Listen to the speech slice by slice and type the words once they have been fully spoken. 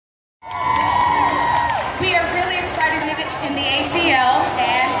the ATL,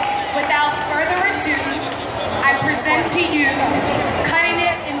 and without further ado, I present to you Cutting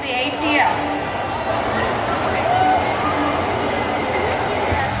It in the ATL.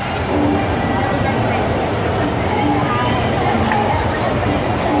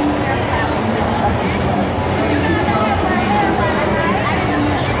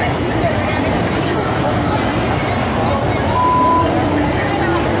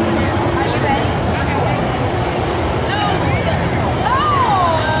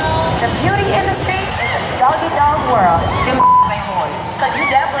 Industry is a doggy-dog world. Them ain't loyal. Cause you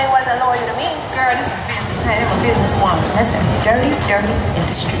definitely wasn't loyal to me. Girl, this is business. Hey, I'm a businesswoman. That's a dirty, dirty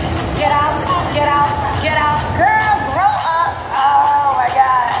industry. Get out, get out, get out. Girl, grow up. Oh my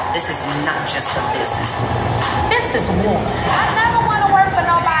God. This is not just a business. This is war. I never want to work for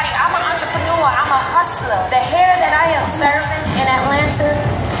nobody. I'm an entrepreneur. I'm a hustler. The hair that I am serving in Atlanta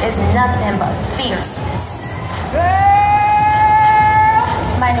is nothing but fierceness. Girl.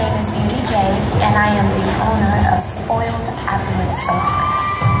 My name is Beautii J, and I am the owner of Spoiled Opulence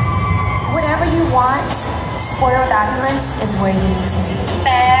Salon. Whatever you want, Spoiled Opulence is where you need to be.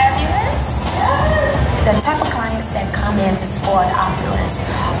 Fabulous. The type of clients that come into Spoiled Opulence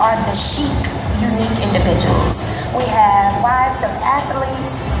are the chic, unique individuals. We have wives of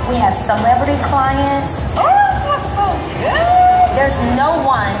athletes. We have celebrity clients. Oh, this looks so good. There's no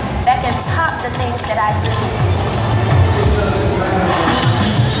one that can top the things that I do.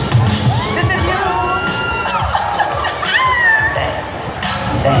 This is you.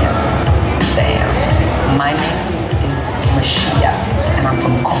 Damn. My name is Mashiach, and I'm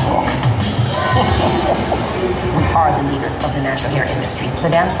from Congo. We are the leaders of the natural hair industry. The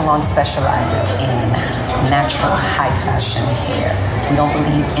dance salon specializes in natural high fashion hair. We don't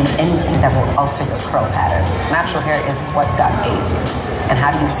believe in anything that will alter your curl pattern. Natural hair is what God gave you. And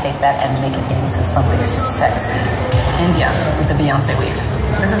how do you take that and make it into something sexy? India with the Beyonce weave.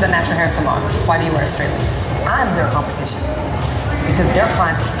 This is a natural hair salon. Why do you wear a straight weave? I'm their competition because their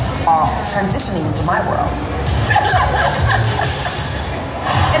clients are transitioning into my world.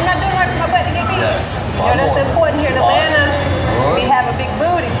 I'm not doing hard for my butt to get big. Yes. You know that's important here in Atlanta. We have a big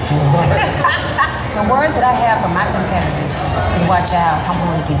booty. The words that I have for my competitors is watch out, I'm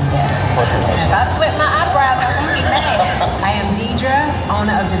only getting better. If I sweat my eyebrows, I'm gonna get mad. I am Deidre,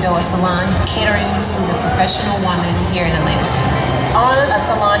 owner of Jadoa Salon, catering to the professional woman here in Atlanta. Owning a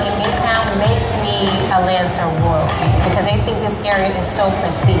salon in Midtown makes me Atlanta royalty because they think this area is so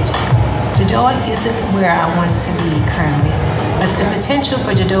prestigious. Jadoa isn't where I want it to be currently, but the potential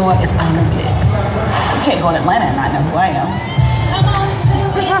for Jadoa is unlimited. You can't go to Atlanta and not know who I am. Come on to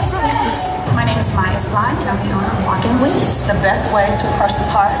the My name is Maya Slime, and I'm the owner of Walk-In Weaves. The best way to a person's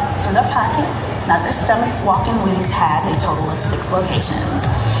heart is through their pocket, not their stomach. Walk-In Weaves has a total of 6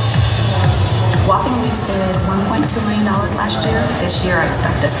 locations. Walk-In Weaves did $1.2 million last year. This year, I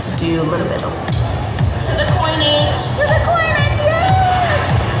expect us to do a little bit over 2. To the coinage. To the coinage,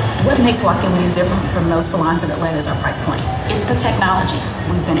 yes! What makes Walk-In Weaves different from most salons in Atlanta is our price point. It's the technology.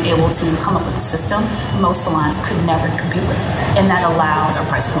 We've been able to come up with a system most salons could never compete with, and that allows our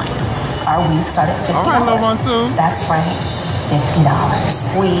price point. Our weaves start at $50. I know one too. That's right, $50.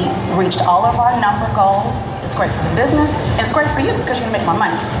 We reached all of our number goals. It's great for the business, and it's great for you because you're gonna make more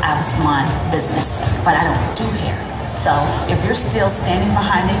money. I have a salon business, but I don't do hair. So if you're still standing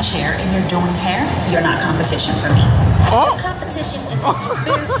behind a chair and you're doing hair, you're not competition for me. Oh. Competition is as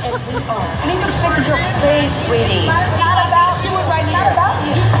fierce as we are. You need to fix your face, sweetie. It's not about you. It's right here. Not about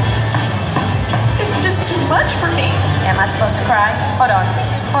you. It's just too much for me. Am I supposed to cry? Hold on.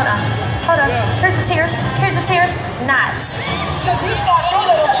 Hold on. Hold on. Here's the tears. Here's the tears. Not. Because we thought your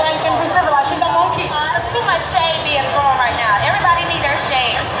little friend can be civilized. She's a monkey. There's too much shade being thrown right now. Everybody need their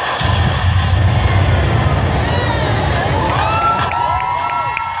shade.